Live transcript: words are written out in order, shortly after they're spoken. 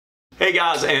Hey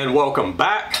guys, and welcome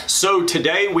back. So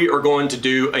today we are going to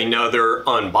do another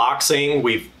unboxing.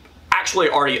 We've actually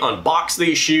already unboxed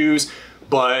these shoes,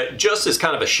 but just as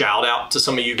kind of a shout out to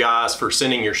some of you guys for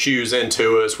sending your shoes in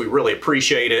to us. We really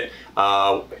appreciate it.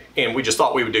 And we just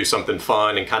thought we would do something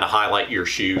fun and kind of highlight your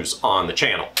shoes on the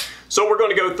channel. So we're going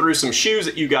to go through some shoes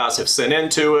that you guys have sent in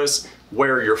to us,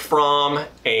 where you're from,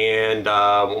 and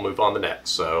we'll move on to next.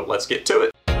 So let's get to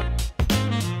it.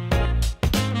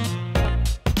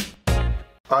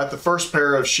 All right, the first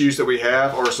pair of shoes that we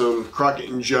have are some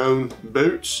Crockett & Jones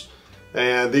boots,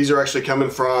 and these are actually coming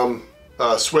from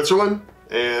Switzerland,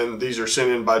 and these are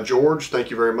sent in by George. Thank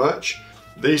you very much.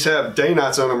 These have day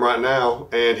nights on them right now,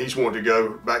 and he's wanting to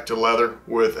go back to leather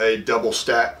with a double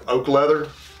stack oak leather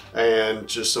and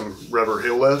just some rubber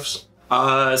heel lifts.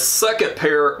 Second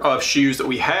pair of shoes that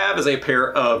we have is a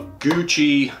pair of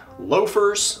Gucci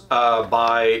loafers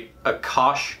by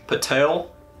Akash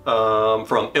Patel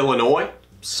from Illinois.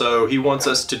 So he wants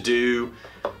us to do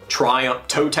Triumph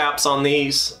toe taps on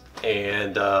these,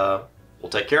 and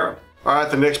we'll take care of them. All right,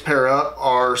 the next pair up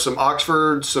are some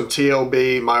Oxfords, some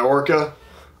TLB Majorca.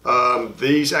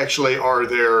 These actually are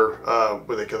their,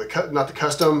 what they call the, not the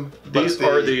custom, these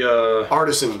are the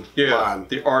artisan line.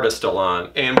 The Artista line.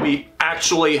 And we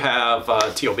actually have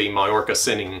TLB Majorca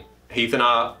sending Heath and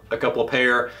I a couple of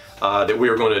pair that we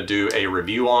are going to do a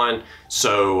review on.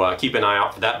 So keep an eye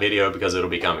out for that video because it'll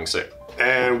be coming soon.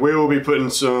 And we will be putting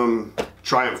some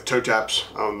Triumph toe taps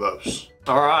on those.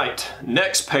 All right,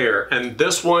 next pair, and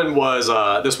this one was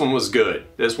good.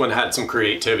 This one had some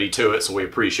creativity to it, so we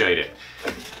appreciate it.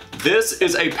 This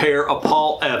is a pair of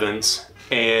Paul Evans,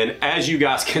 and as you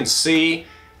guys can see,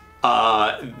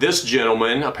 this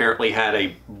gentleman apparently had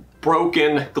a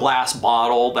broken glass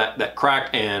bottle that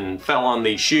cracked and fell on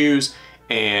these shoes,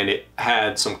 and it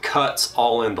had some cuts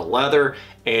all in the leather,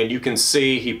 and you can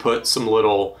see he put some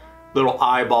little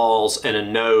eyeballs and a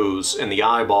nose, and the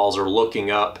eyeballs are looking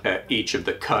up at each of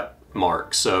the cut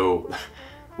marks. So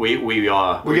we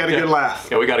got a good laugh.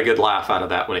 Yeah, we got a good laugh out of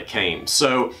that when it came.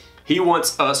 So he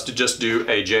wants us to just do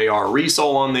a JR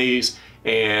resole on these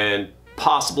and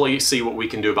possibly see what we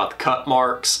can do about the cut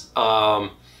marks.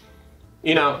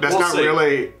 You know, that's not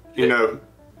really, you know,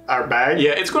 our bag.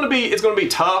 Yeah, it's gonna be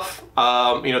tough.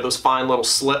 You know, those fine little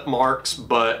slip marks,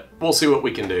 but we'll see what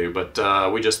we can do.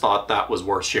 But we just thought that was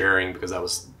worth sharing because that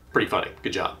was pretty funny.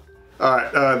 Good job. All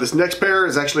right, this next pair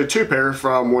is actually two pair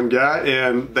from one guy,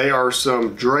 and they are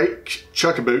some Drake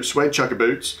chukka boots, suede chukka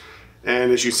boots.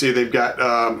 And as you see, they've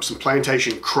got some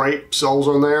plantation crepe soles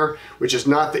on there, which is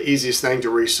not the easiest thing to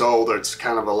resole. It's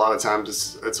kind of a lot of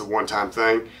times it's a one-time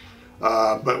thing.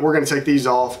 But we're going to take these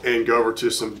off and go over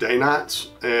to some day nights.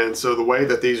 And so the way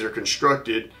that these are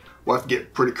constructed, we'll have to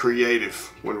get pretty creative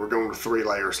when we're going with 3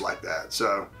 layers like that.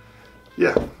 So,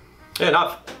 yeah. And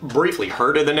I've briefly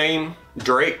heard of the name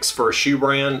Drake's for a shoe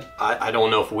brand. I don't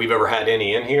know if we've ever had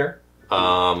any in here.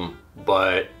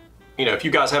 But, you know, if you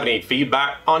guys have any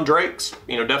feedback on Drake's,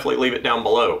 you know, definitely leave it down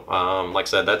below. Like I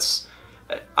said,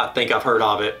 I think I've heard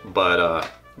of it, but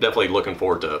definitely looking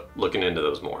forward to looking into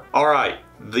those more. All right,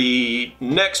 the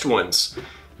next ones.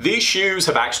 These shoes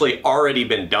have actually already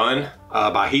been done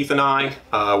by Heath and I.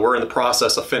 We're in the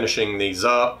process of finishing these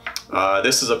up.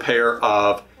 This is a pair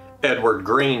of Edward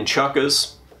Green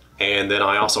chukkas, and then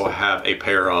I also have a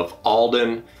pair of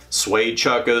Alden suede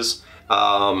chukkas.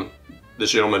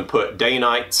 This gentleman put day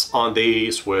nights on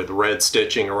these with red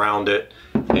stitching around it,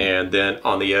 and then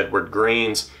on the Edward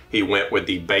Greens, he went with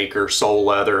the Baker sole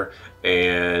leather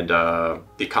and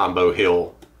the combo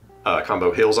heels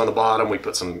on the bottom. We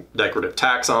put some decorative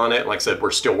tacks on it. Like I said,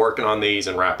 we're still working on these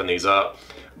and wrapping these up.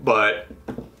 But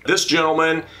this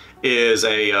gentleman is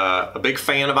a big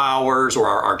fan of ours, or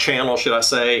our channel, should I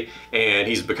say, and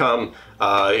he's become,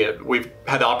 we've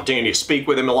had the opportunity to speak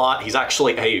with him a lot. He's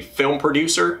actually a film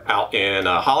producer out in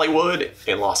Hollywood,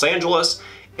 in Los Angeles,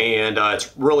 and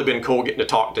it's really been cool getting to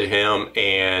talk to him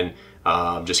and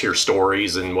just hear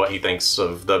stories and what he thinks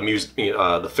of the music,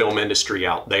 the film industry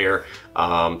out there.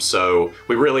 So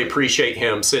we really appreciate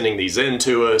him sending these in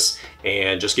to us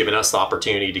and just giving us the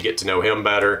opportunity to get to know him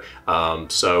better.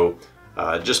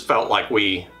 Just felt like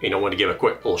we, wanted to give a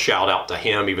quick little shout out to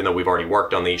him, even though we've already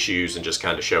worked on these shoes, and just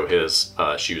kind of show his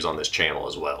shoes on this channel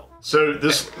as well. So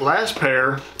this last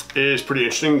pair is pretty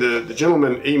interesting. The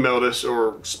gentleman emailed us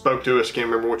or spoke to us, can't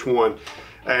remember which one,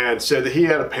 and said that he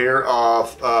had a pair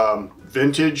of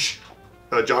vintage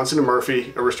Johnson &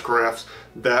 Murphy Aristocrats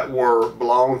that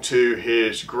belonged to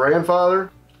his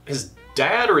grandfather. His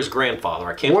dad or his grandfather?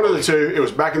 I can't. One of the two. It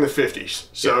was back in the 50s.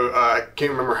 So yeah. I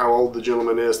can't remember how old the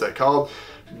gentleman is that called,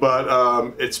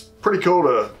 but it's pretty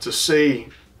cool to see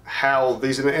how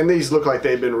these, and these look like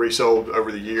they've been resold over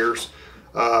the years,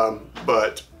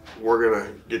 but we're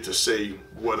gonna get to see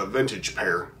what a vintage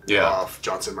pair of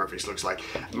Johnson Murphys looks like.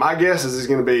 My guess is it's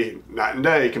gonna be night and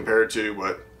day compared to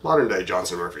what modern day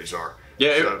Johnson Murphys are.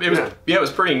 Yeah, it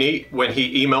was pretty neat when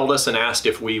he emailed us and asked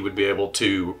if we would be able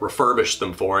to refurbish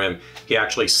them for him. He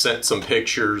actually sent some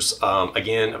pictures,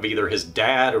 again, of either his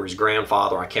dad or his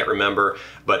grandfather, I can't remember,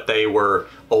 but they were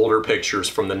older pictures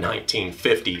from the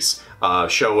 1950s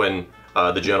showing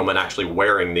the gentleman actually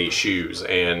wearing these shoes,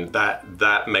 and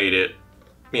that made it,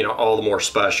 you know, all the more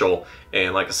special.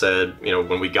 And like I said, you know,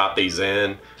 when we got these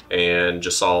in and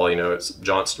just saw, you know, it's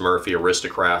Johnson Murphy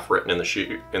Aristocrat written in the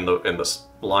shoe, in the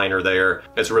liner there,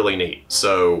 it's really neat.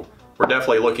 So we're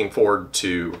definitely looking forward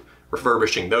to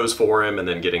refurbishing those for him and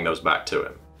then getting those back to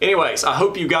him. Anyways, I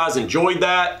hope you guys enjoyed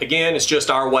that. Again, it's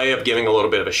just our way of giving a little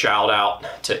bit of a shout out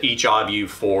to each of you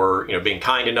for, you know, being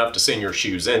kind enough to send your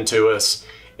shoes in to us.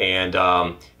 And,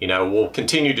 you know, we'll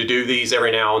continue to do these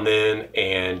every now and then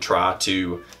and try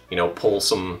to, you know, pull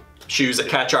some shoes that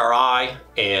catch our eye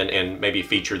and maybe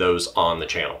feature those on the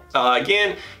channel.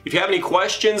 Again, if you have any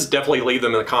questions, definitely leave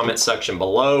them in the comments section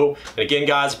below. And again,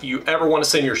 guys, if you ever want to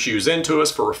send your shoes in to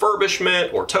us for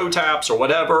refurbishment or toe taps or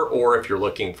whatever, or if you're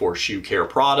looking for shoe care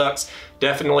products,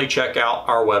 definitely check out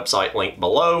our website link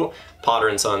below,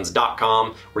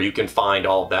 potterandsons.com, where you can find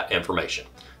all of that information.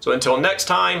 So until next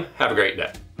time, have a great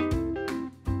day.